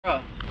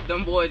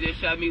them boys just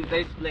shot me with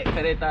they split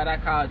because they thought I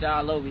called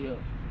y'all over here.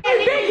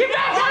 Hey, get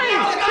back on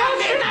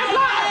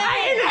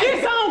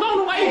this song on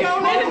the way.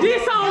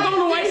 This song on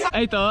the way.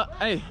 Hey, Thug.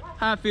 Hey,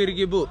 how I feel to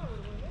get booked?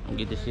 I'm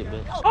get this shit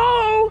back.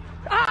 Oh,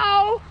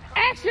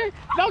 action.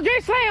 Don't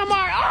get slammed,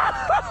 Mario.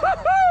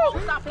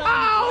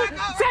 Oh,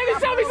 tell me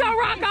something,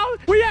 Rocco.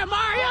 We at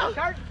Mario.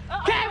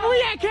 Cat,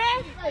 we at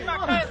Cat.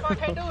 I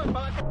can't do it,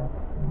 bud.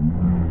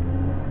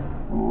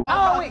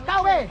 Go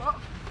away.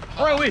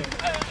 Where are we?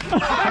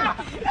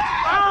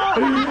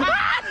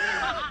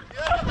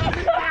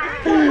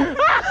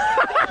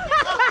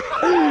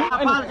 I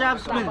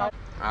apologize for spinning.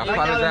 I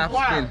apologize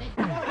for spinning.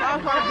 I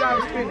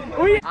apologize for spinning.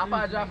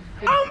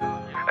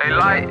 Hey,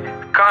 like,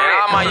 comment,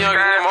 all my young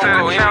niggas won't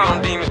go in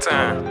on demon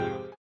time.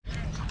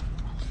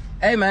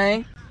 Hey,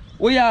 man.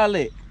 Where y'all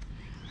at?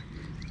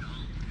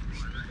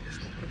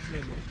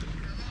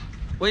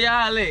 Where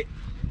y'all at?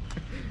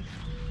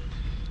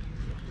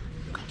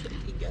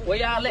 Where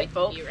y'all at,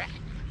 folks?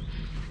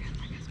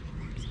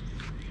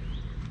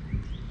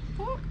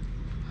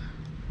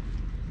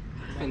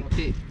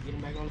 Get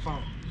him back on the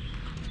phone.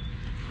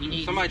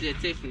 Somebody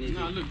just texting this.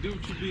 Nah, look, do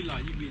what you be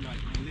like. You be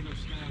like, man, they gonna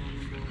stand on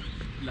them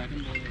boys. Like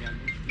them boys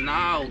like this.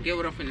 No, get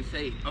what I'm finna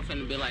say. I'm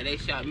finna be like, they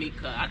shot me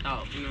cause I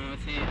thought, you know what I'm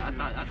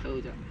saying? I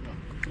told y'all.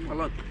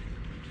 Hello.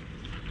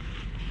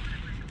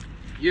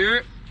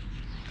 You're.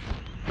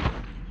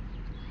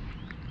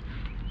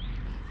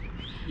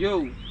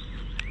 Yo.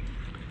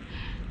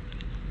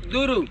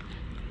 Doodoo.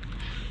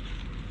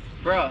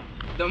 Bruh,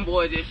 them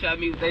boys just shot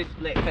me with they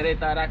split cause they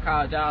thought I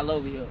called y'all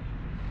over here.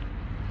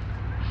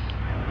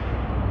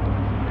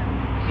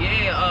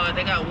 Yeah,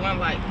 they got one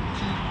like 2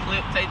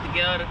 clips taped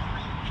together.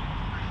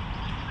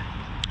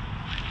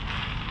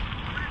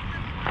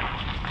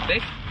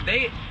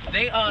 They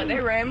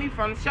ran me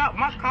from the shop,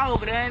 my car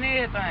over there and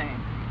everything.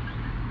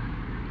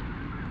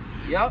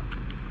 Yup.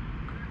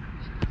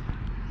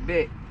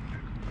 Bet.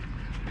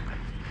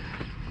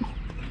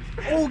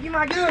 Oh, get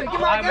my gun. Get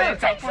my gun.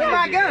 Get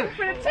my gun.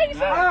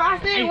 I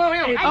see one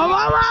of him.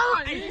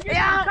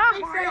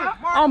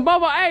 I'm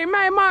Bubba. Hey,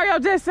 man, Mario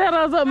just set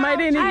us up, man.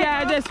 Then this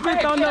guy just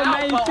spit on them,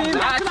 man. You feel me?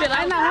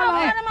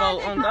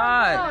 On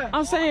God.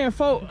 I'm saying,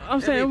 what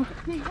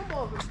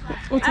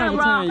type of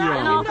time you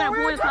on?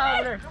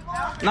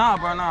 Nah,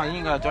 bro, nah, you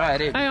ain't gotta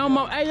drive it. Hey,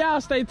 hey,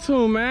 y'all stay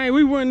tuned, man.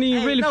 We wasn't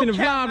even really finna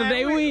vlog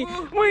today. We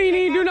ain't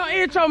even do no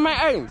intro, man.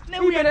 Hey,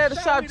 we been at the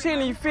shop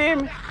chilling, you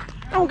feel me?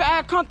 Don't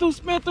gotta come through,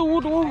 spin through,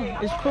 woo.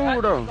 It's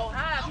cool, though.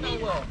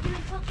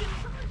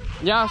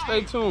 Y'all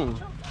stay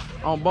tuned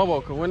on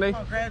Bubba, cause when they...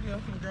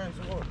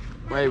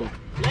 Wait.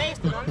 I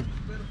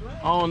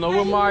don't know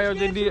what Mario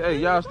just did. Hey,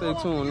 y'all stay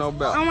tuned, no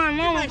doubt. Oh, my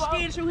mama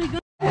scared, so we good.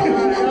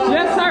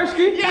 Yes,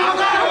 Sirski. Yeah,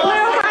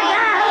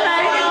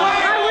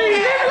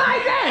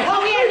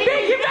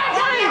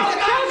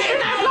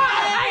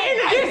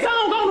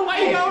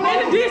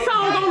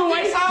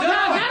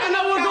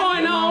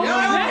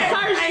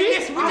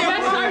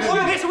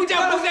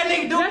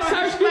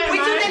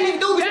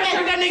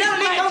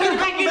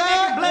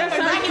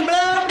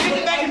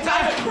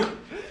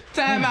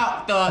 Time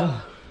out,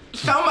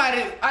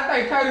 somebody, I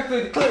think Curtis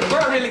took the clip.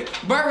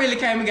 Bert really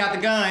came and got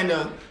the gun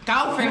though.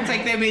 I was finna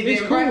take that bitch.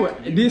 It's cool.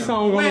 This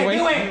song on the way.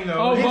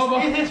 Oh,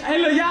 Bubba. Hey,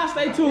 look, y'all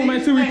stay tuned,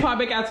 man, till we pop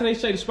back out to that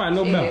shady spot.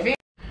 No doubt.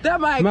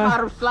 That might caught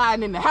him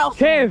sliding in the house.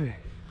 Kevin.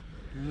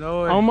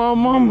 No way. On my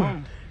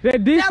mama.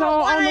 That this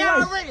song on the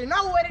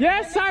way.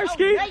 Yes,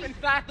 Sirski. They can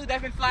slide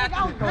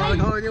through.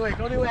 Go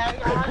this way.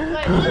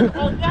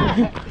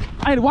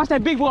 Hey, watch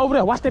that big boy over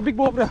there. I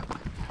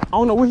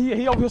don't know where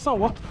he over here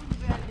somewhere.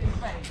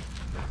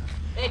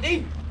 Hey,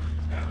 D.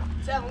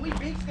 7, we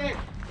big scared.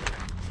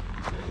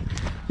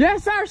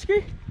 Yes,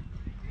 Sirski.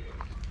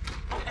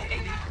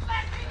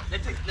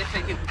 Let's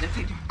take it.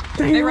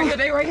 They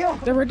right here.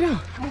 Come on.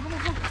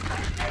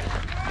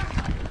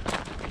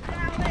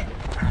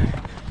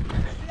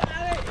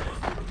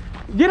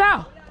 Get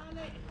out.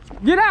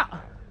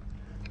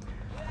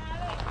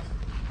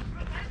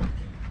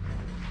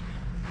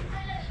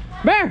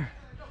 Bear.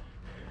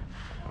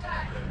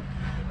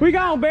 We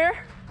gone,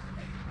 Bear.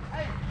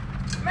 Hey,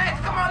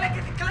 Max, come on, let's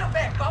get the clip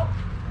back, folks.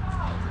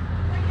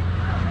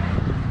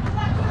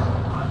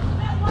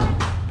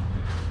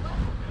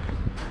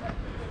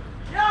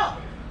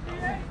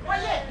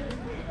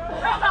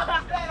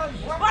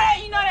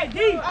 You know that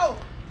D. Oh.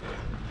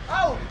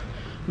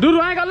 Doodoo,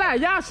 I ain't gonna lie.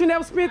 Y'all should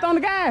never spit on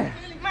the guy.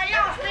 Man,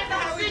 y'all spit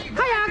on the secret.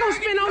 How y'all gonna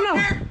spin on them?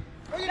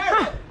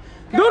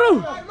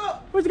 Doodoo,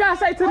 what you gotta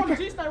say to the guy?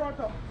 Stay right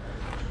there.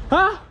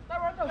 Huh? Stay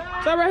right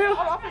Stay right here? there.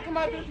 I'm finna come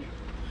out this.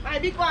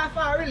 Man, be quiet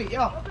for really,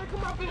 yo. I'm finna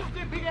come out this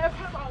big ass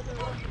pimp out there.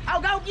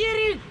 Oh, go get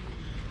it.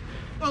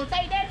 Gonna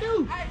take that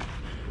dude.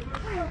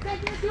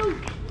 Take that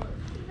dude.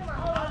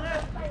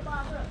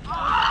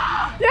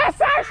 Yes,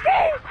 Sirski!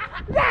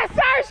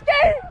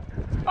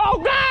 Oh,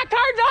 God, Kurt,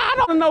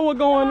 I don't know what's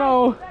going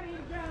on.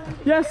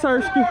 Yes,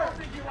 Sirski.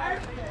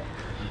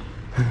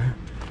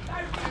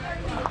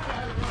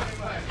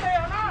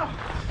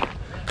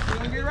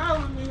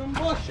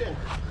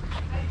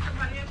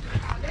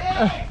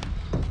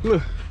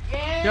 Look,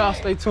 y'all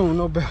stay tuned,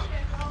 no bell.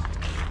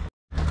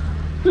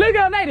 Look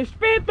at that, they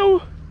spin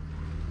through.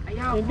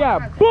 You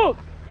got booked.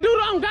 Dude,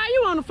 I'm guy,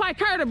 you want to fight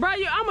Curtis, bro.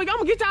 I'm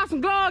gonna get y'all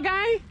some glove,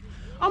 gang.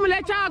 I'm gonna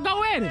let y'all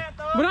go at it.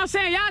 But I'm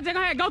saying y'all just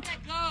gonna have to go to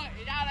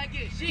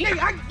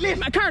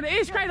listen, Curtis,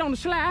 it's straight on the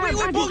slide.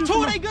 We booked 2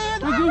 of they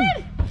guns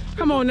already.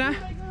 Come on now.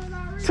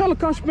 Tell her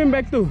come spin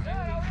back through.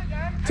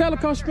 Tell her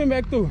come spin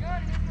back through.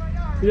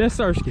 Yes,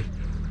 Sirski.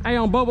 Hey,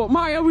 on Bobo.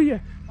 Mario, we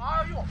here.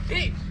 Mario, you a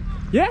bitch.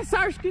 Yes,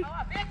 Sirski. Oh,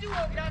 I bet you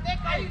won't get out that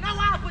car. You know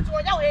I'll put you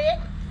on your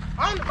head.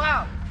 On the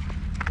ball.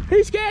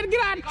 He's scared to get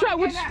out of the truck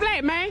with the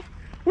splat, man.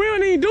 We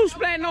don't even do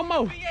splat no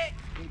more.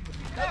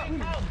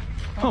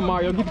 Come on,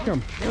 Mario, get the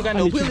camera. You ain't got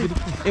no bullet. You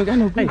ain't got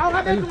no bullet.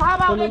 I bet you how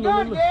about that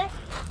gun, yeah?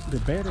 The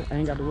battery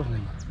ain't got the what's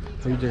name.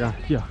 So you just got,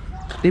 yeah.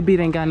 This beat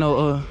ain't got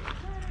no,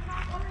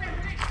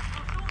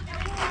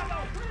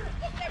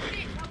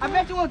 I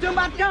bet you won't jump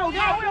out the car,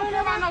 yeah? We don't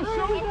have no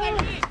shoes.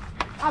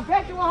 I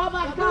bet you won't hop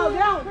out the car,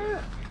 yeah?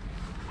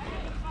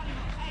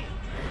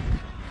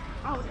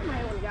 Oh,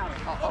 somebody only got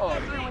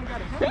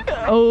it.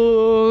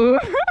 Oh.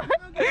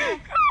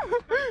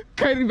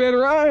 Crazy better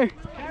run. You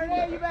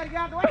better get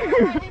out the way.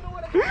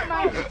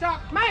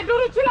 Man,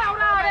 dude, chill out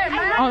with all that,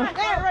 man.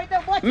 That right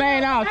there, boy.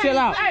 Man, no, chill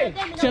out. Hey,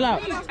 Chill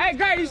out. Hey,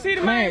 Grady, you see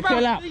the man, Man,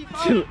 chill out.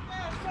 Chill.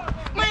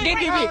 Get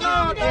this bitch.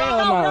 Hell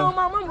no.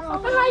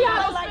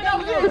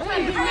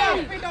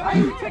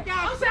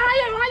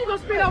 How you gonna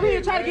spit over here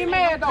and try to get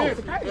mad, though?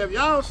 If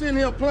y'all sitting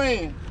here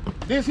playing,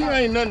 this here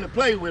ain't nothing to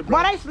play with, bro.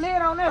 But they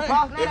slid on that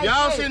boss. If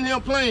y'all sitting here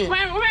playing,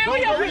 Man, we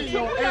up here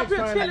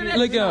chilling.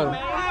 Look at him.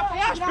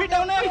 Y'all spit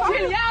on that boss.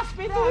 Y'all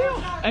spit through here.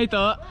 Hey,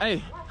 Thug.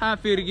 Hey, how I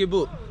feel to get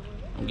booked?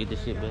 Get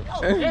this shit back.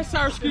 Yes,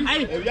 Sirski.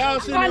 Hey, if y'all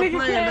sitting here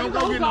playing, don't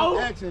go get no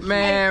action.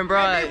 Man,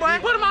 bro.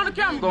 put him on the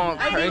camera. Going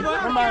crazy.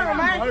 Come on,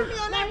 man. Put me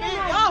on that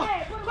bitch. Oh,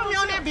 put me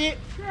on that bitch.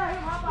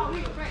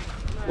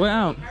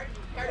 Well,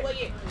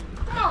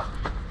 Come on.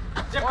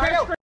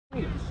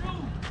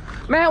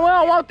 man, we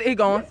don't want he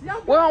going.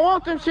 We don't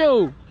want them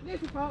shoes.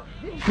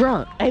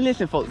 Bro, hey,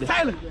 listen, folks.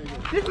 Taylor,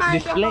 this man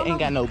This splat ain't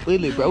got no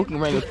bullet, bro. We can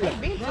run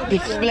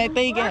this splat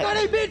thing I know got.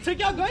 they bitch took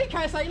your gun. You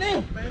can't say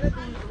nothing.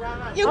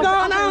 You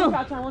going on?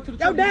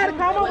 Your daddy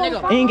come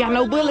on. Ain't got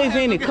no bullets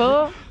in it,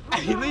 cuz.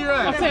 He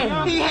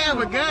have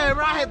a gun,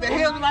 bro. I had to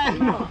help like.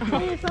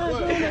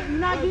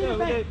 Not getting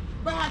back.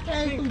 Bro, I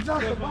came through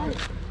Johnson, bro.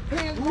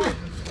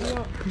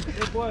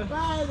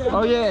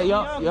 Oh, yeah,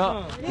 yup.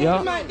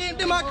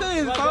 Them my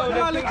cousins, folks.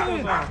 My little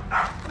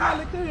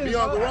cousins. Be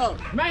on the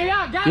rock. Man,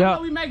 y'all gotta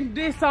know we making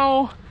this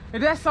song.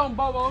 And that song,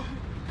 Bobo.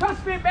 Come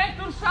spin back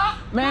through the shop.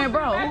 Man,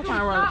 bro, who trying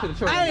to run into the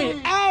truck? Hey,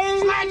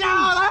 slide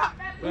y'all up.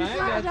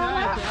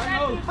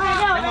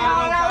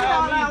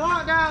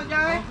 Walk down,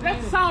 Johnny.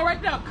 That's the song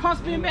right there. Come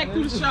spin back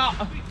through the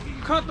shop.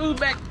 Come through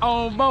back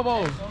on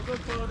Bobo.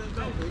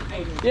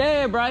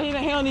 Yeah, bro, he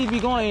don't need to be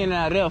going in and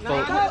out of there,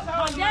 folks.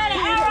 Daddy,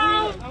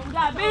 arrows,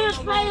 got big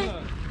spray,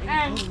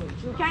 and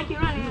you can't keep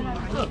running.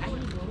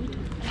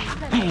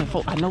 Man,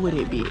 folks, I know where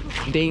that be.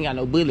 They ain't got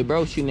no bullet,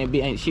 bro. Shooting that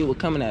bitch ain't shit was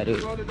coming out of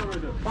it.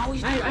 I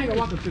ain't gonna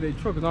walk up to that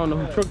truck because I don't know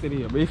who truck that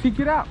is. But if he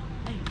get out,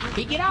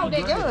 He get out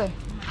that good.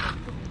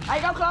 I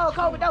ain't gonna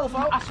close the door,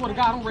 folks. I swear to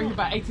God, I'm ready here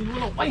by 18. We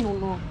don't wait on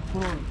no.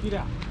 Get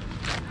out.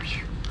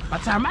 By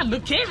the time I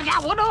look Kevin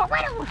got one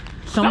already.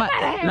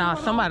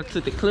 Somebody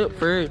took the clip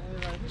first.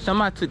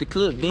 Somebody took the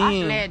clip then.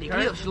 I slammed the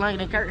clip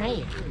slinging in Kurt's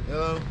hand.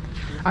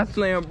 I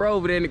slammed bro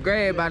over there in the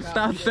grab by the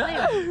stop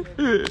sign.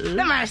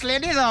 That man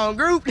slammed his own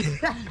group.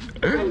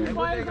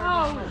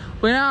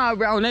 But nah,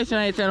 bro, next time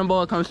I ain't telling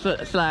boy come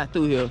slide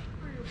through here.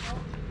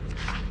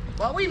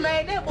 Well, we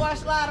made that boy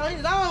slide on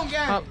his own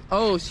game.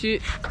 Oh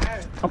shit.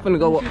 I'm finna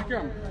go walk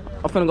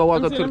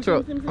up to the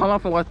truck. I'm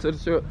finna walk to the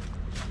truck.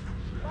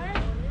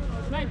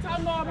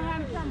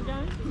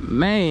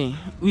 Man,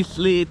 we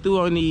slid through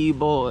on these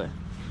boys.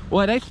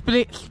 Well, they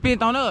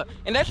spent on us,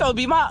 and they supposed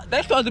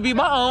to be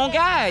my own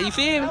guy. You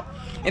feel me?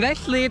 And they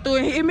slid through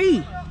and hit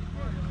me.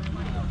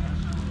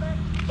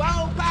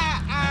 Bone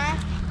pie,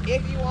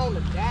 if you want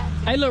to die.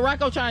 Hey, look,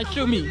 Rocco trying to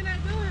shoot me.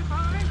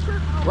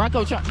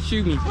 Rocco trying to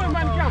shoot me. Put him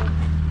on the camera.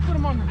 Put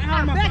him on the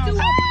I bet you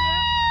won't put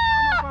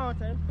it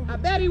out. I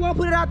bet he won't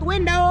put it out the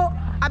window.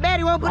 I bet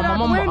he won't put it out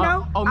the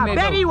window. I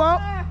bet he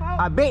won't.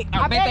 I bet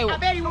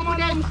he won't put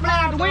that splat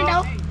out the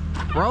window.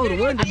 Bro, the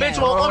window. I bet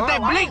you won't up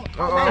that blink.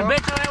 I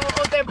bet you ain't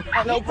up that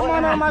blink. No, come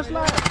on my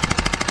slide.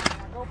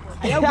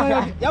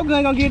 Your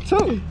gun gonna get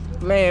two.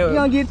 Man, You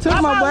gonna get two,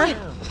 my boy.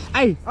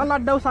 Hey,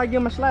 unlock those so I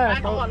give him a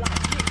slide, folks.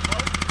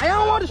 I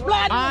don't want to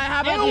splat.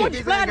 how I don't want to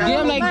splat.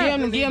 give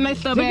them that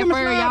stuff back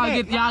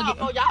first.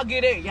 Y'all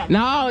get it.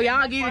 No,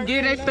 y'all get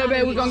that stuff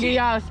back. We gonna get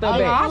y'all stuff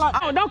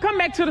back. Oh, don't come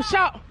back to the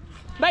shop.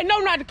 They know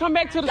not to come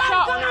back to the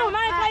shop. Come on,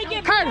 man,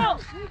 get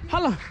Curtis,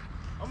 hold on.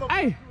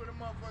 Hey.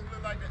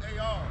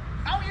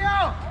 Oh,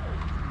 yeah.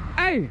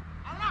 Hey,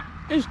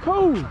 it's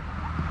cool.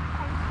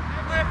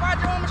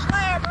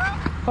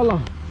 Hold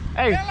on.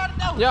 Hey,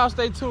 y'all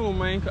stay tuned,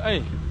 man.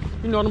 Hey,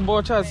 you know them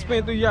boys try to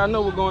spin through. Y'all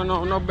know what's going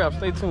on. No doubt.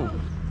 Stay tuned.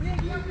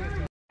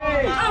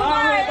 Yeah,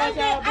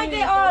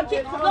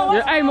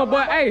 hey, my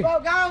boy. Hey,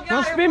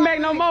 don't spin back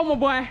no more, my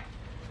boy.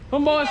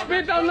 Them boys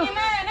spin on them.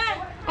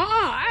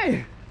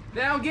 Hey.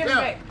 They don't get it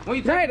back. When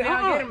you take it, they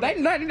don't get it back.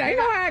 They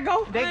know how it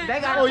go. They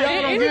got Oh,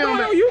 y'all don't It's get going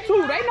them on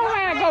YouTube. They know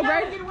how it go,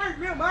 Get Grady. work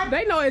real, man.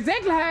 They know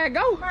exactly how it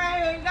go.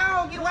 Man,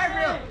 go get work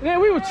real. Man,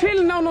 we were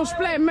chilling on those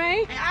splat,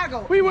 man. Hey, I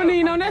go. We wasn't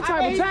even on that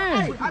type of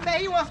time. I bet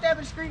he won't step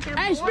in the street.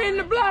 Ain't spinning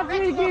the block for me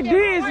to get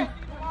dizzy.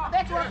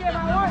 Bet you won't catch my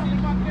one.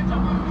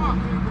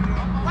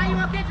 Why you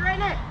won't catch it right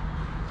now?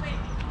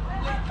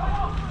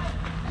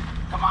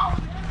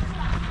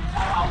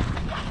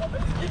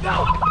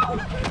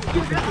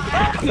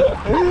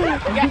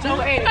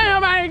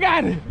 Damn, I ain't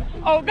got it.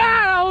 Oh, God,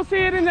 I don't see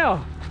it in there.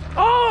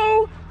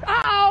 Oh,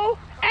 uh-oh.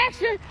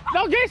 Action.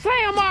 Don't get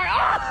slammed, Mark.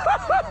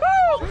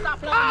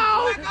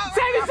 Oh,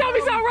 show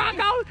me some,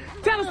 Rocco.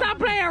 Tell him stop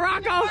playing,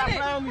 Rocco. Stop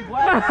playing with me,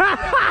 boy.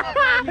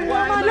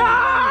 No.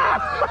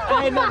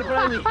 Ain't nothing to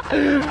play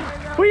with.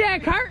 Where you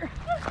at, Kurt?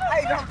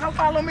 Hey, don't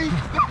follow me.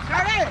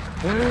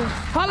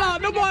 Hold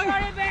on, them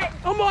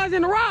boys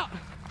in the rock.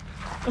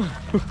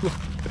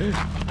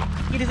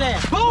 Get his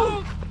ass.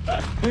 Boom.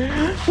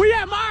 Where you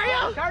at,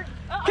 Mario?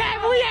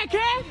 Kev, where you at,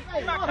 Kev?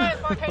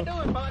 I can't do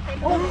it, bro. I can't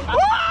do it. Woo!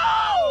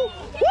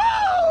 Woo!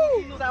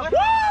 Woo!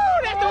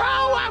 That's the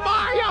wrong one,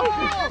 Mario.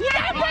 You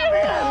gotta put me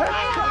in.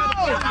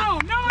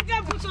 No one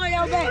got push on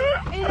your back.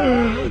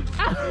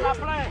 Stop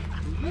playing.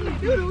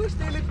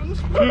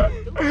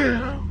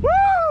 Woo!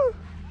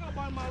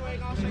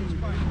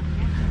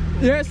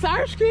 Yes,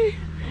 Sarsky.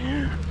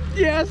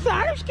 Yes,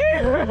 Sarsky.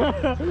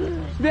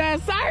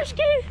 Yes,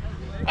 Sarsky.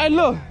 Hey,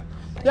 look,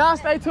 y'all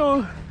stay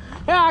tuned.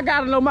 Yeah, I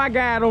gotta know my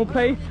guy don't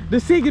pay. The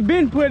Siggy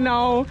been putting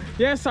on.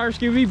 Yes,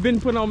 Sarsky, we been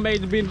putting on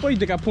major business. What you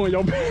think I put on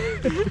your back?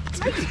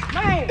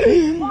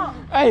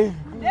 Hey,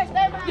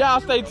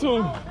 y'all stay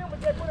tuned.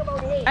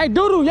 Hey,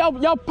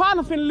 Doodoo, your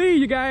partner finna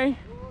leave you, gang.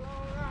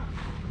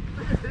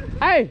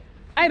 Hey,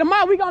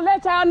 tomorrow we gonna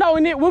let y'all know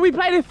when we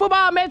play this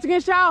football match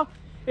against y'all.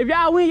 If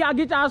y'all win, y'all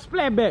get y'all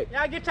splat back.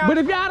 But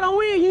if y'all don't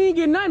win, you ain't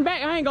get nothing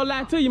back. I ain't gonna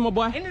lie to you, my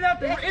boy. Is it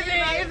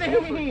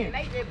him in?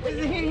 Is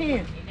it him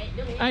in?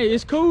 Hey,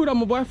 it's cool though,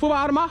 my boy.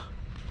 Football tomorrow?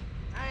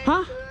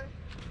 Huh?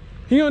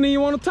 He don't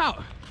even want to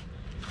talk.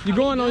 You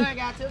going on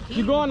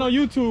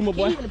YouTube, my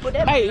boy.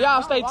 Hey,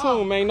 y'all stay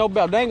tuned, man. No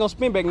belt. They ain't gonna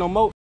spin back no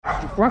more.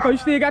 Rocco, you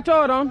still got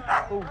yours on?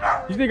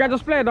 You still got your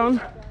splat on?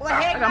 What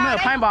heck? I got me a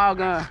paintball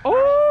gun.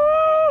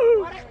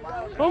 Ooh!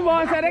 Them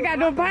boys said they got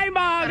them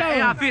paintball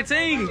guns.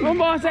 AR-15. Them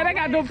boys said they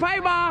got them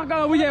paintball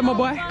guns. Where you at, my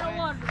boy?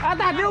 I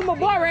thought this was my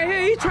boy right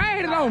here. He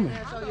traded on me.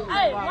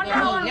 Hey, one of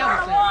y'all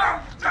want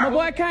water? My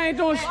boy came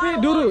through and spit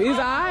doodoo. It's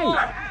alright.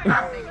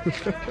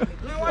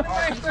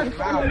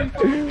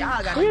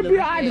 We'll be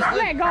alright. The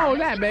flat goal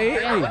that, baby.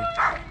 Hey,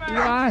 you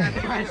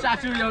alright?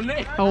 Shot you in your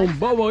neck. Oh,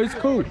 Bobo, it's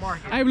cool.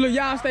 Hey, look,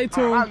 y'all stay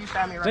tuned.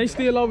 They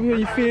still over here,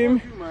 you feel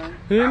me?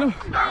 You know?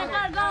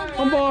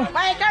 I'm boy.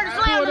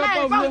 Pulled up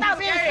over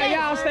here. Hey,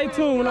 y'all stay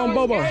tuned on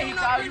Bobo.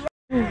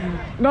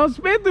 Don't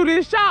spit through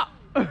this shop.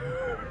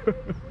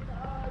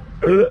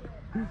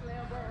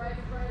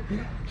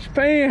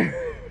 Span.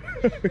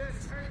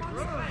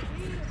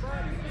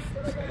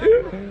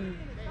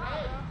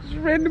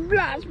 Spin the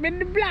block, spin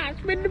the block,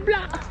 spin the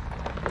block.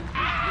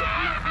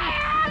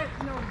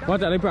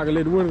 Watch out, they probably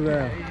let the water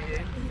down.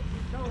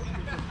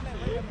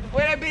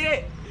 Where that be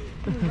at?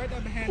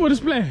 What is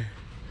playing?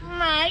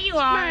 Man, you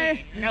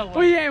already know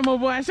Where you at, my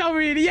boy? Show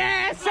me the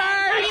yes, sir.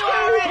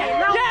 Yes,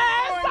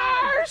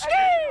 sir.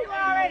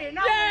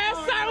 Yes,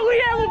 sir.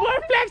 We at, my boy.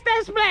 Flex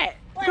that splat.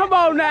 Come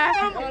on now.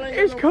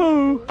 It's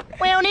cool.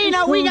 We don't need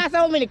no. We got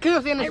so many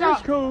clips in the It's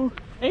shop. cool.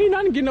 Ain't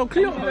nothing to get no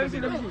clip.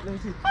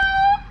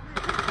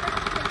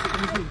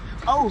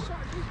 Oh.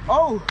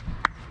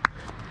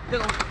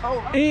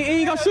 He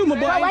ain't gonna shoot, my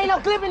boy. Ain't no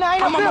clip in there.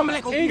 Ain't no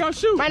clip. He ain't gonna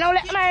shoot. Man, don't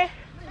let man,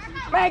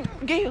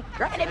 get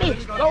right that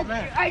bitch. Go.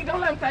 Hey, don't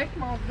let him take.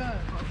 Come on, gun.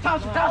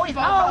 Toss it.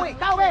 Oh, wait,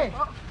 go ahead.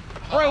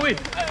 Where are we?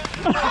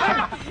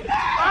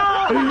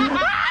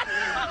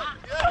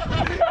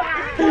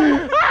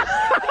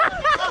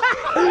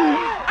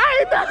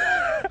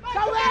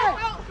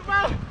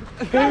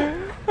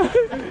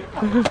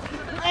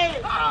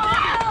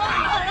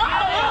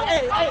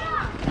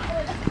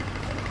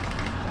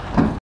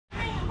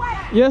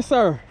 Yes,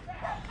 sir.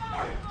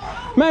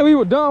 Man, we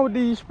were done with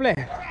these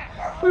splats.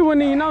 We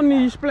wasn't even on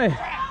these splats.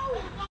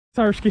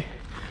 Sersky,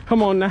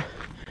 come on now.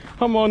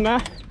 Come on now.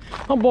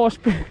 I'm boy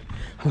spin.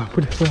 Hold on,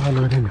 put this foot all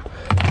the way in there.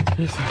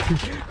 Yes,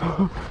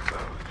 sir.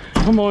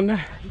 Come on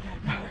now.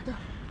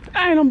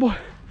 Hey, no boy.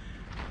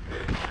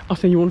 I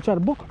said, you want to try to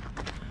book him?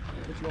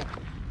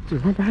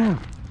 Just run behind.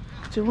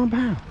 Just run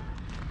behind.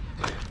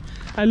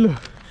 Hey, look.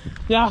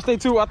 Y'all stay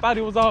tuned. I thought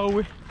it was all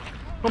with.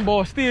 Them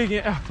boys still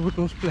getting after with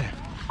them splats.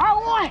 I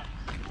won.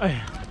 Hey,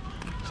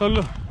 so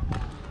look,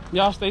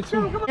 y'all stay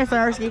tuned. Yes,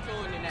 Sersky.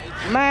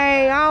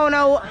 Man, I don't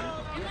know.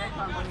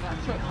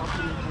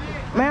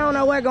 Man, I don't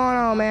know what's going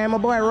on, man. My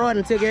boy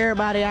Rodden took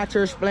everybody out to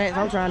splats.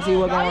 I'm trying to see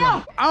what's going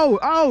on.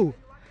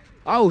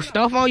 Oh,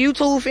 stuff on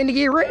YouTube finna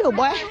get real,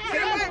 boy.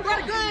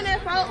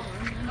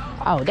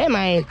 Oh, that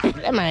man,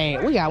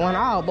 we got one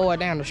all boy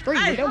down the street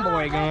with them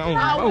boy going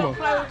on.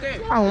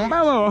 Oh,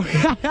 Bobo.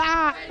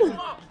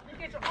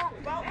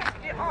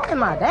 That's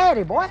my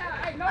daddy, boy.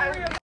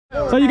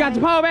 So you got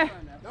your pole back?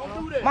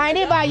 Man,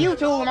 this by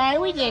YouTube,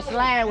 man. We just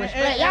slide with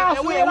split. Y'all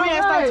see it on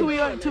us.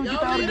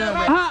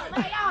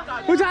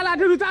 What y'all like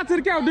to do? Talk to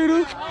the camera,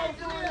 doo-doo.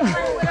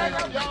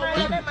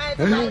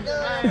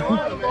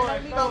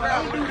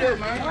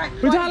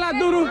 What y'all like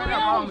to do?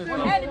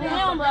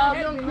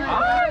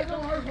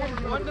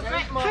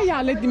 How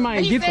y'all let the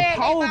man get the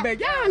pole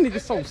back? Y'all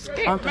niggas so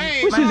scared.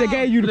 We should have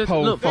gave you the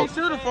pole, folks.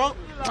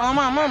 Oh,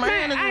 my mama, I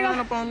ain't gonna run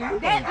up on you.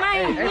 That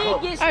man, he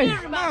gets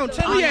scared.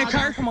 We at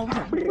Kurt.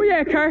 We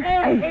at Kurt.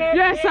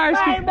 Yes, sir.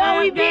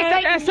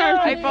 Yes, sir.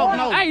 Hey, folks,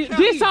 no. Hey,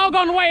 this song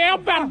on the way.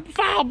 I'm about to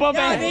file, bub.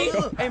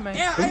 Hey, man.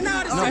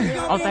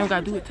 All thing we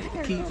gotta do is take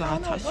the keys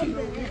out, touch your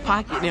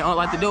pocket, then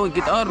unlock the door and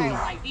get the other one.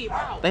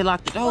 They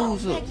lock the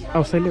doors up.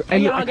 Oh, say, look.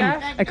 Hey, look.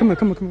 Hey, come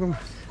on.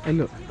 Hey,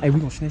 look. Hey, we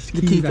gonna snatch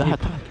the keys out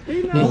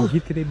here. Then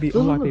get to that bitch,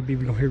 unlock that bitch.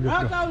 We gonna hurry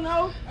up.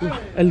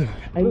 Hey,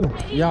 look.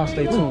 Y'all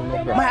stay tuned,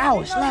 bro. Man, I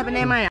was slapping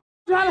that man.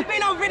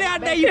 Spit on video out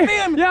there, you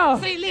feel me? Yeah.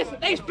 See, listen,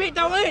 they spit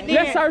on it.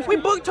 Yes, sir. We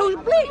booked 2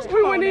 blicks.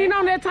 We wasn't even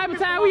on that type of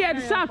time. We had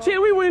to shop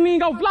chill. We wouldn't even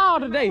go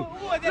vlog today.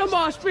 No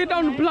more spit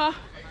on the block.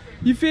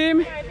 You feel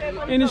me?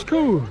 And it's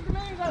cool.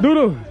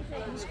 Doodle.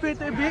 Spit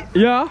that bitch.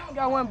 Yeah.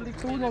 Got 1 blick,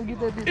 2. We gonna get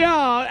that bitch.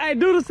 Yeah. Hey,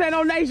 Doodle said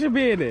no nation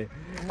business.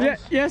 Yeah,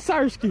 yes,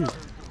 sir, ski.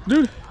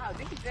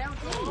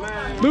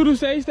 Doodle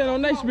said he said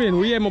on nation business.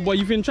 Well, yeah, my boy,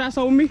 you finna try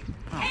something with me?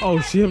 Oh,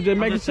 shit, I'm just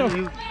making sure.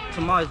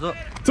 Tomorrow's up.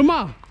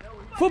 Tomorrow.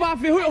 Football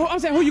field. I'm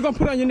saying, who you gonna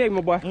put on your neck,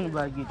 my boy?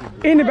 Anybody get this.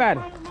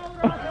 Anybody.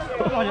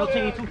 Come on, your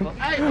team too, bro.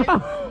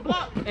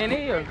 And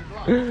here.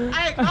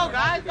 Hey, go,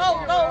 guys. Go.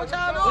 What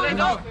y'all doing?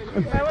 Go.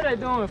 Hey, what they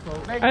doing,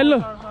 folks? Hey,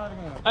 look.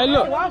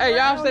 Hey,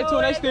 y'all stay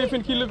tuned. They still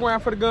finna keep looking around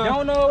for the gun. They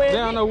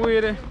don't know where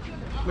it is.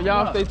 But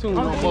y'all stay tuned.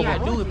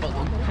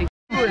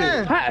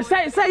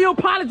 Say you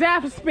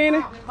apologize for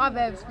spinning. My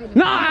bad, spinning.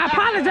 No, I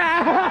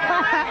apologize.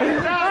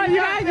 you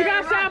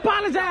gotta say I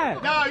apologize.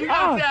 No, you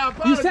gotta say I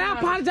apologize. You say I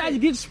apologize, you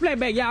get your split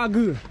back. Y'all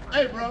good.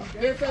 Hey, bro.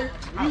 They say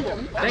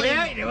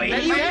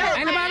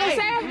Anybody gonna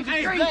say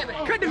it?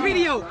 Cut the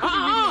video.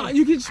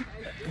 You get your...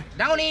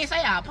 Don't even say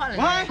I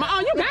apologize.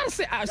 You gotta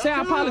say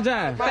I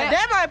apologize.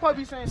 That might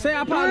probably be saying. Say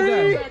I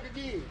apologize.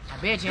 I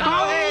bet you.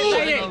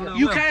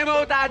 You came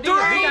over with ideas. He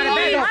got it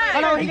back.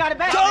 Hold on, he got it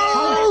back.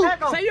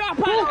 Say you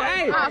apologize.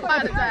 Hey, I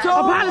apologize.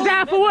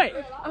 apologize for what?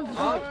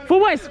 For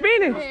what?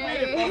 Spinning?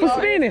 For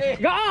spinning.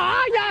 Go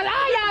all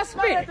y'all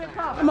spit.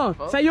 Come on.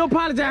 Say you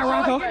apologize,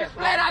 Rocco.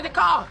 Let out the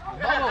car.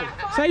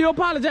 Say you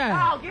apologize.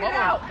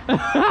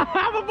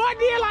 I'm a boy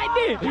did like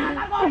this.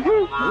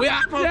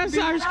 Yes,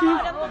 sir, Ski.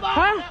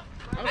 Huh?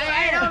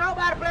 Hey, don't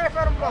nobody play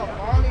for them, bro.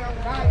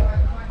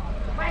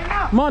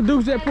 My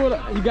dudes that pulled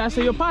up. You gotta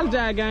say you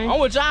apologize, gang. I'm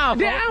with y'all,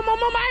 Yeah, my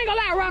mama, I ain't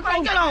gonna lie,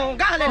 Rocco. Get on,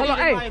 got Hold on,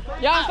 hey,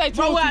 y'all stay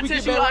tuned. I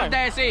tell you like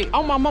that shit.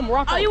 On my mama,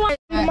 Rocco. Oh, you want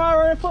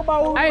tomorrow in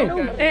football.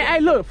 Hey,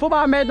 look,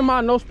 football match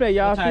tomorrow, no split,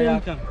 y'all. Y'all Feel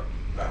me? come.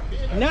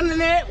 None of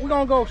that. We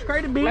gonna go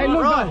straight to beat. Hey,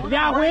 look, If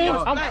y'all win,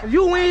 if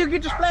you win, you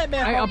get your splat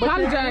back. Hey,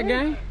 apologize,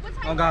 gang.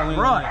 Oh, God, we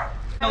right.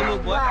 No, little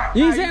boy.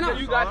 You ain't saying no.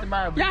 You got the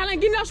Bible. Y'all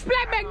ain't getting no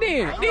splat back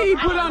then. Then he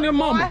put on your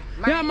mama.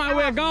 Y'all might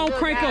well go and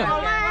crank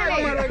up.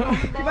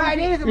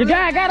 You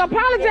gotta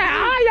apologize.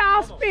 All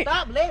y'all spit.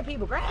 Stop letting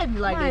people grab you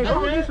like that.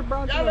 y'all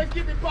let's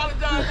keep it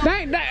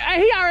apologizing.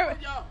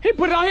 He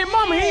put it on his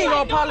mama. He ain't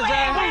gonna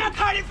apologize.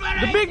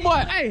 The big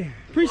boy. Hey,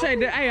 appreciate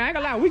that. Hey, I ain't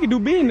gonna lie. We can do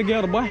business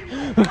together, boy. We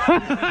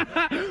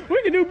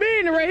can do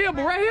business right here,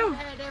 but right here.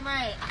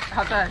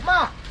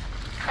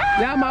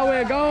 Y'all might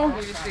well go.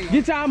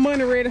 Get y'all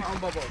money ready.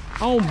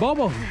 On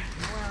Bubble.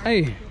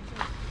 Hey,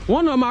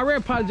 one of them already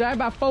apologized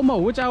about 4 more.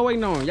 What y'all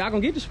waiting on? Y'all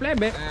gonna get the splat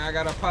back? Man, I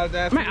gotta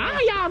apologize. Man,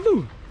 all y'all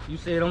do. You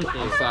said I'm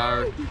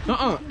Sorry.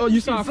 Oh, you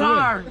sorry for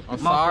what? I'm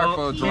sorry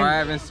for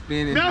driving,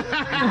 spinning. give me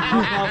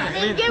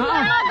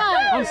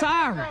I'm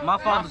sorry. My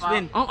fault for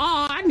spinning.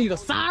 I need a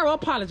sorry or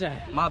apologize.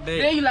 My bad.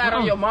 Then you lied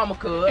on your mama,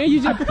 cuz. And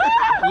you just,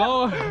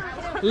 Lord,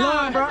 he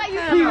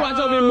watch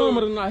over his mama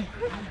tonight.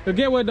 But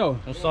get what though?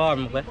 I'm sorry,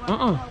 my boy.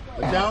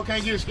 But y'all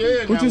can't get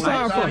scared. What now. you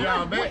sorry for?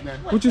 Y'all back now.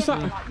 What you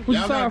sorry? What you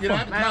Y'all sorry gotta get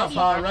out for? the car,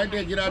 Paul. Right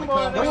there, get out the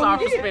car. I'm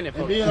sorry for spinning,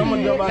 folks. Then I'm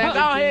gonna jump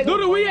out.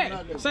 Doodle, where you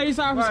at? Say you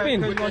sorry for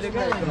spinning. Doodle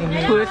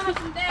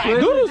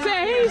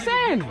said he ain't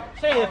saying it.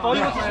 Say it, folks.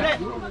 You want to split?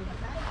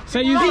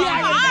 Say you sorry. I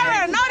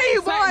already know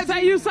these boys.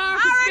 Say you sorry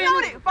for I already know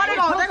spinning. it. Hold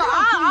on.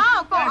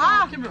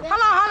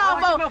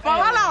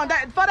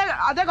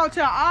 They gonna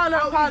tell all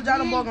them apologize.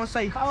 Them boys gonna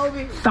say. You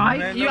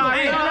already know.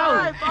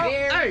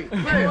 Hey,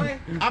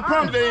 I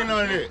promise there ain't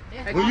none of that.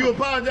 When you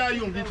apologize, you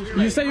gonna get your You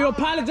smack. say you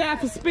apologize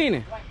for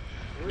spinning.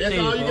 That's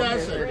all you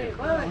gotta say.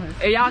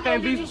 And y'all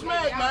can't Get be your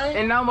smack, man.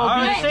 and no more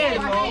be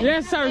said.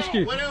 Yes,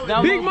 Sirski.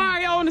 Whatever. Big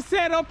Mario on the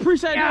setup.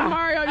 Appreciate that,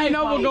 Mario. You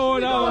know what's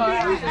going on.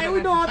 Hey, bro,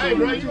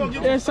 you gonna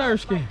get Yes,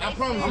 Sirski. I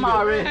promise I'm you.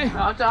 already.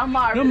 I'm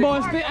already. Them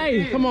boys,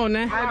 hey, come on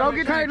now. Go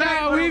get Kurt your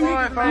down with me. You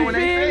feel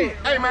me?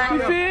 Hey, man.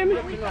 You feel me?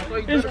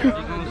 It's cool.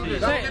 Don't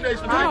get that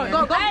smack.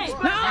 Go.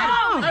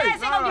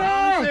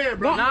 No. Say it,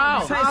 bro.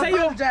 No. Say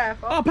you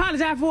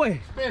apologize for it.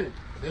 Spin it.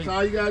 That's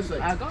all you gotta say.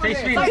 Say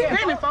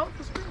spinning.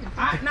 I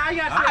Now you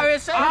gotta say. I already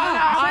said all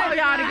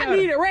y'all I together.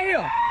 need it right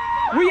here.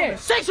 We at?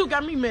 Sexual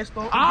got me messed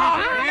up. We gonna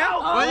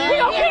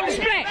keep the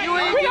splat. We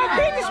gonna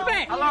keep the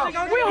splat.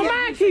 We don't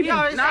mind keeping. No,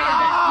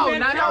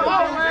 not no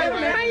more.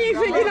 Man, you ain't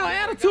finna get no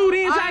attitude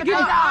in, so I get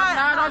it.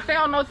 Nah, don't say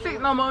on no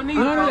sick no more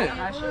neither. None of that.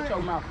 Nah, shut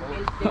your mouth,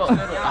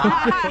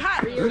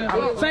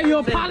 Say you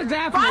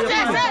apologize for I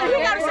just said it.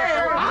 He gotta say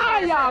it.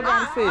 all y'all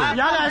gotta say. Y'all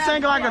gotta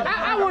sing like a.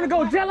 I want to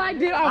go just like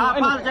this. I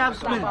apologize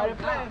for spinning.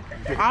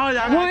 All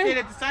y'all gotta say it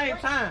at the same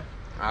time.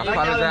 I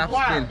apologize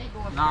for spinning.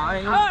 Nah, I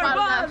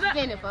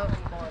ain't.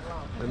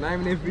 The name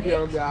of this video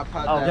will be I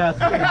apologize.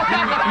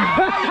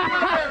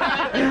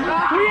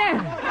 We at?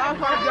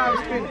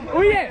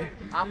 We at?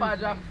 I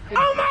apologize.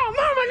 Oh,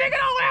 mama, nigga,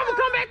 don't ever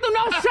come back through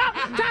no shop.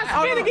 Try to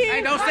spin again.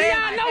 Hey, don't say it.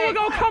 Y'all know we're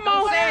gonna come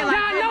on.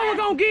 Y'all know we're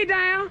gonna get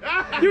down.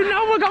 You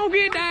know we're gonna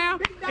get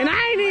down. And I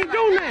ain't even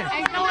do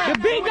nothing. The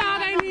big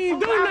dog ain't even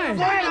do nothing.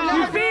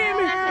 You feel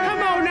me?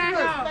 Come on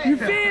now. You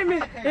feel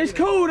me? It's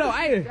cool though.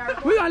 Hey,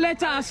 we gonna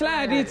let y'all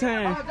slide this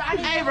time.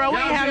 Hey, bro, we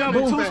ain't have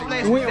no two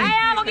splits. We- Hey,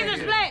 y'all go get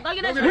this split. Go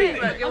get that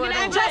split. Go get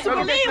that Just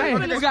believe Hey,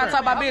 me. We gotta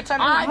talk about being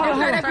turned on.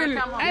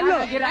 Hey,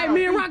 look. Hey,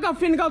 me and Rocco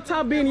finna go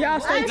top Ben. Y'all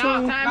stay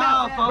tuned.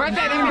 Bro said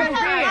they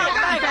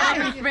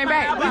been spin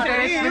back. He said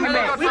they spin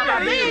back.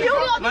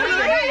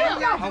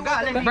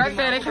 Bro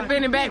said they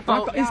spinning back,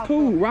 Rocco, folks. it's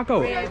cool,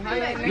 Rocco. It's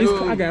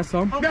cool. I got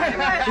some.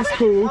 It's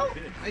cool.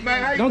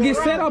 Don't get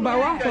set up by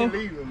Rocco.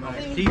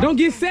 Don't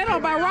get set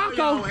up by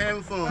Rocco.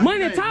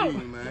 Money talk.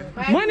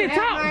 Money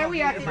talk.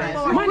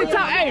 Money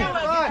talk. Hey,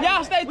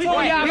 y'all stay tuned.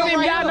 Y'all feel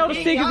me? Y'all know the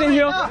stickers in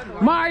here.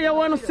 Mario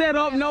want to set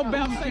up. No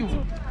belt.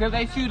 Cause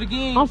they shoot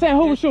again. I'm saying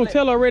who was shooting.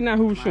 Tell her right now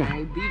who was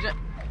shooting. DJ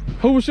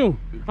Who was shooting?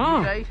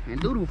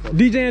 and Doodoo.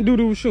 DJ and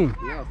Doodoo was shooting.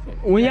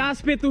 When y'all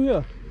spit through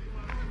here.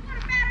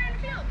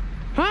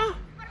 Huh?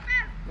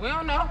 We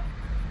don't know.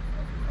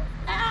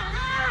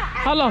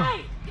 Hello.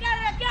 Get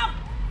out of there,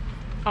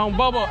 go. On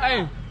Bubba.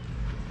 Hey.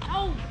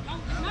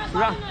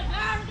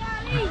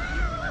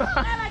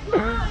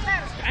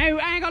 Hey,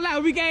 I ain't gonna lie,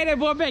 we gave that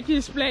boy back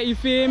his splat, you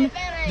feel me?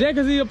 Just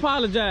cause he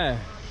apologized.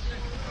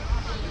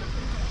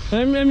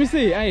 Let me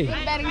see, hey.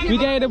 We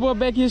gave that boy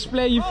back his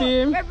splat, you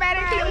feel me? He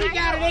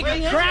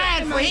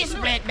cried for his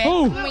split back.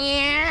 Who?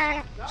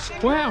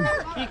 What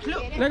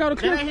happened? Let go the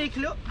clip. He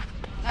clip.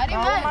 No, I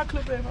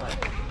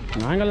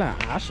ain't gonna lie,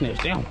 I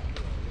snatched them.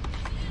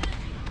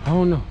 I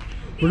don't know.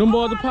 But them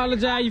boys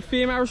apologize, you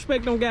feel me? I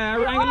respect them guys,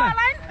 I ain't gonna lie.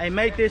 Hey,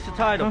 make this the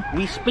title.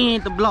 We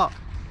spin the block.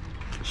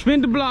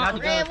 Spin the block.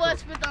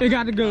 It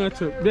got the gun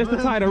too. That's the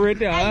title right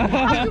there.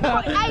 Hey, you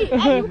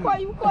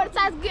caught the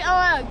time to get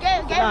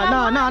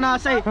No.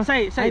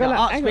 Say the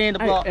ox spin the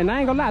block. And I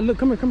ain't gonna lie. Look,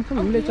 come here.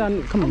 Let y'all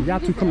know. Come here. Y'all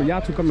two come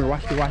here.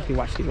 Watch this.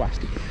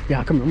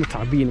 Y'all come here. I'm gonna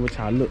talk being with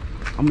y'all. Look,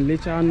 I'm gonna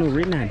let y'all know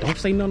right now. Don't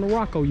say nothing to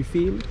Rocco. You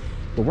feel me?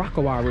 But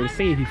Rocco already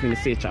said he finna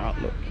set y'all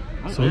up. Look.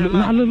 So look.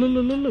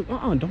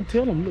 Don't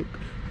tell them. Look.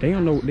 They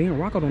don't know.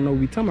 Rocco don't know what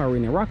we talking about right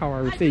now. Rocco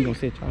already said he gonna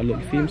set y'all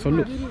up. You feel me? So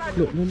look.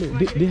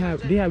 This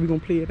how we gonna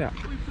play it out.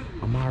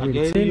 I'm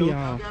already telling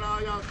y'all.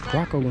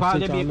 Rocco gonna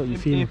set y'all up. You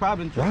feel me?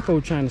 Rocco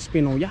trying to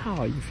spin on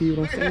y'all. You feel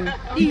what I'm saying?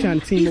 He trying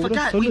to team up with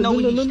us. So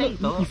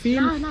look. You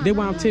feel me? That's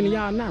why I'm telling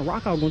y'all now.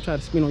 Rocco gonna try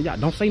to spin on y'all.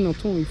 Don't say no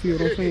to him. You feel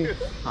what I'm saying?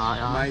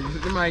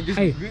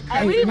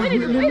 Hey,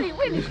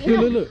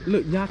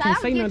 look. Y'all can't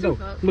say nothing though.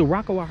 Look,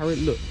 Rocco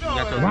already look.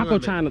 Rocco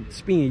trying to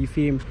spin. You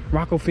feel me?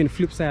 Rocco finna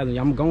flip sides on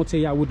y'all. I'm gonna tell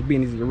y'all what the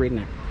business is right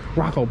now.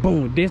 Rocco,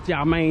 boom, that's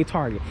y'all main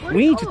target.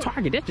 We ain't your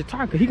target, that's your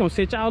target. He gonna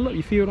set y'all up,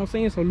 you feel what I'm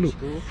saying? So look.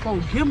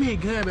 Give me a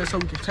gun back so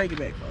we can take it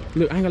back.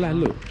 Look, I ain't gonna lie,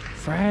 look.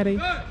 Friday.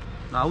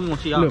 Nah, we gonna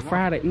see y'all. Look,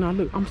 Friday. No,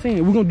 look, I'm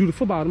saying we're gonna do the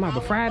football tomorrow,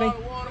 but Friday,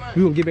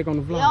 we gonna get back on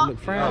the vlog. Look,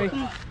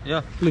 Friday.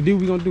 Yeah. Look, dude,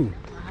 we gonna do.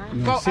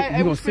 We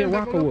gonna set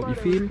Rocco up, you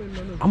feel me?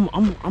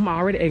 I'm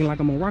already acting like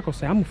I'm on Rocco's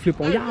side. I'm gonna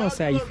flip on y'all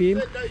side, you feel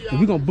me? And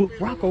we gonna book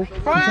Rocco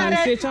for trying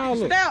to set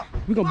y'all up.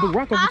 We gonna book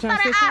Rocco for trying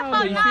to set y'all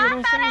up, you feel what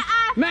I'm saying?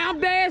 Man, I'm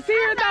dead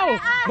serious though.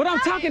 But I'm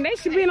talking, they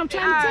should be in. I'm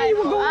trying to tell you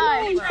what's going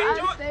on, you feel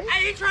me?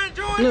 Hey, he trying to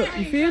join. Look,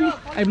 you feel me?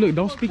 Hey, look,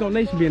 don't speak on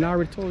Nation being. I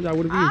already told y'all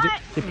what it is.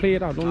 Just play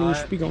it out. Don't even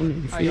speak on it.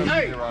 You feel me?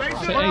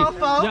 Say, hey,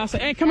 y'all say,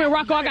 hey, come here,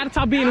 Rocco. I got to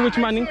top being with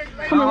you, my nigga.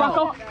 Come here,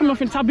 Rocco. Come here,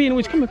 finna top being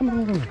with you.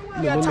 Come here.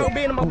 You got top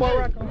being my boy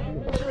Rocco.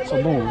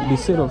 So boom,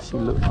 this sit up shit.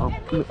 Look,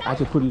 I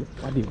just put it.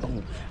 I did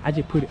boom. I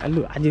just put it.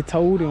 Look, I just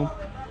told him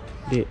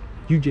that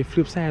you just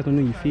flip sides on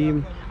them. You feel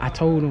me? I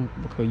told him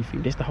because you feel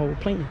me, that's the whole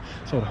plan.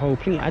 So the whole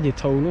plan, I just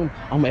told them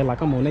I'm act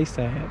like I'm on their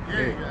side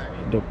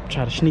to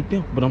try to sneak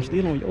them, but I'm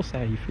still on your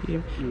side. You feel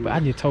me? But I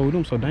just told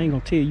them, so they ain't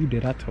gonna tell you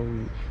that I told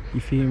you. You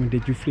feel me?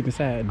 That you flipping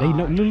side. They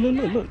know.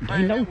 Look.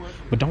 They know.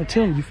 But don't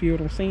tell them. You feel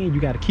what I'm saying? You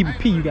gotta keep it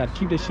P. You gotta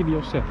keep that shit to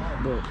yourself.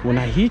 When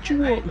I hit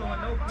you up,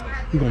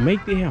 you gonna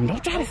make that happen.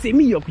 Don't try to set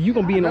me up. You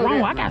gonna be in the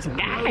wrong. I got some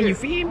guy. You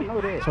feel me?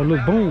 So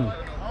look, boom.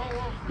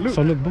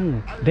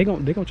 They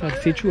gonna try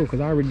to set you up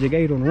because I already just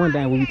gave it on the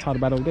rundown what we talked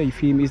about over there. You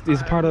feel me?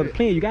 It's part of the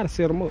plan. You gotta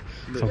set them up.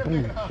 So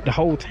boom, the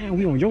whole time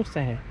we on your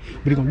side,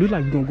 but it gonna look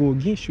like we gonna go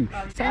against you.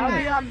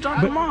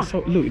 But, so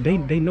look,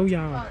 they know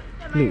y'all.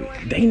 Look,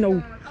 they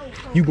know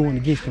you going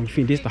against them. You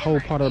feel this the whole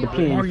part of the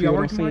plan. You feel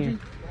what I'm saying?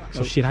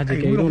 So shit, I just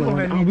gave them.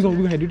 We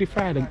gonna have to do this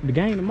Friday, the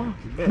game tomorrow.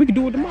 We can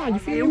do it tomorrow. You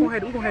feel me?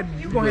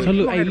 So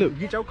look, hey, look.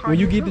 When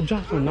you get the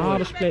drops from all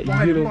the splat, you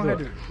hit us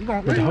up.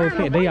 But the whole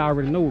plant, they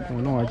already know what's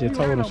going on. I just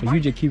told them. So you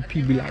just keep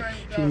people like,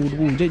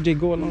 just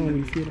go along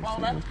with you. Feel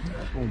that?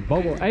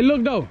 Bobo. Hey,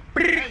 look though.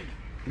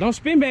 Don't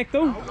spin back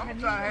though.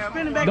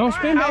 Don't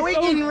spin back though. We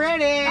getting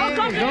ready.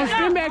 Don't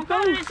spin back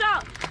though.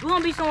 We're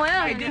gonna be somewhere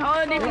else.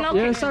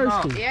 Yeah, sir. Yeah,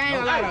 I ain't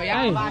gonna lie though.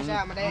 Y'all box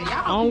out my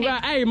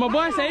dad. Hey, my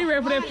boy say he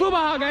ready for that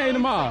football game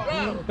tomorrow.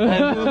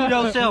 Hey,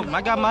 yourself.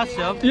 I got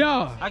myself.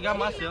 Yeah. I got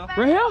myself.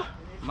 Right here?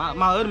 My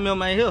other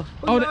member ain't here.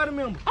 Oh,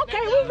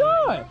 okay, we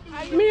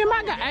good. Me and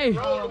my guy. Hey,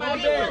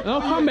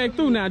 don't come back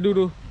through now,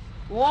 doodoo.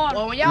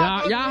 Well, when y'all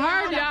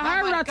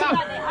heard what I told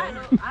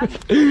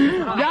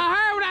y'all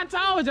heard what I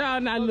told y'all.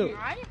 Now look,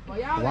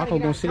 Rocco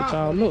gonna set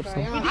y'all up. So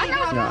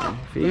y'all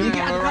feel me?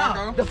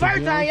 the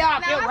first time y'all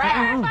get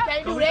right,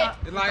 can't do that.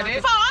 Like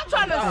this. So I'm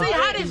trying to see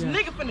how this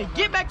nigga finna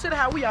get back to the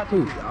house we out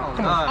there.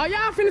 Come on. Oh,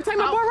 y'all finna take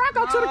my boy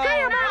Rocco to the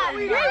crib,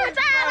 man.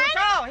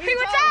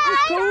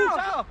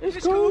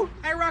 It's cool.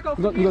 Hey, Rocco.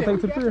 You gonna take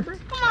it to the crib?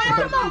 Come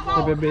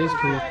on. It's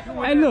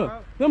cool. Hey, look,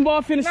 them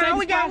boys finna say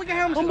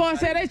them boys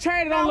said they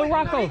traded on Lil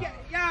Rocco.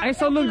 Hey,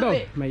 so look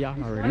though, man,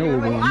 y'all already know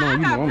what's going on. You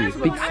know I'm a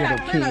big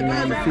setup king,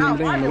 man. You feel me?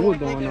 They don't know what's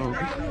going on.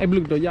 Hey,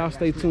 look though, y'all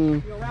stay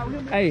tuned.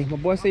 Hey, my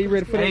boy say you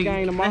ready for that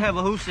game tomorrow? They have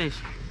a hoop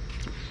session.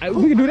 Hey,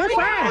 we can do that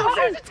Friday.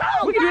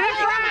 We can do that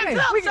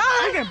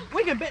Friday.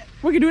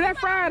 We can do that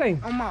Friday.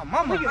 Oh my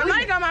mama.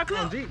 I got my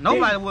club.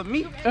 Nobody with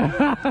me.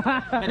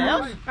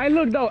 Hey,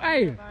 look though,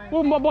 hey,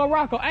 what my boy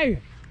Rocco?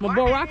 Hey. My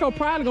boy Rocco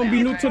probably gonna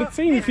be new to the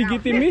team if he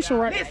get this mission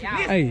right.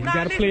 Hey, you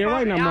gotta play it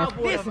right now, man.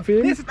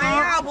 Feel me?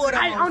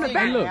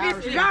 Hey, look.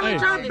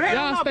 Hey,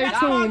 y'all stay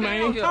tuned,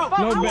 man.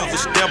 No bet.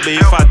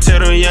 If I tell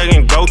them y'all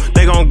can go,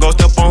 they gon' go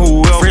step on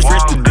whoever.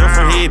 Fresh to death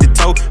from head to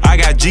toe. I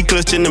got G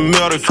clutch in the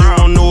middle. If you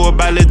don't know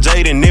about Lil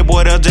J, then that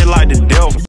boy, they'll just like the devil.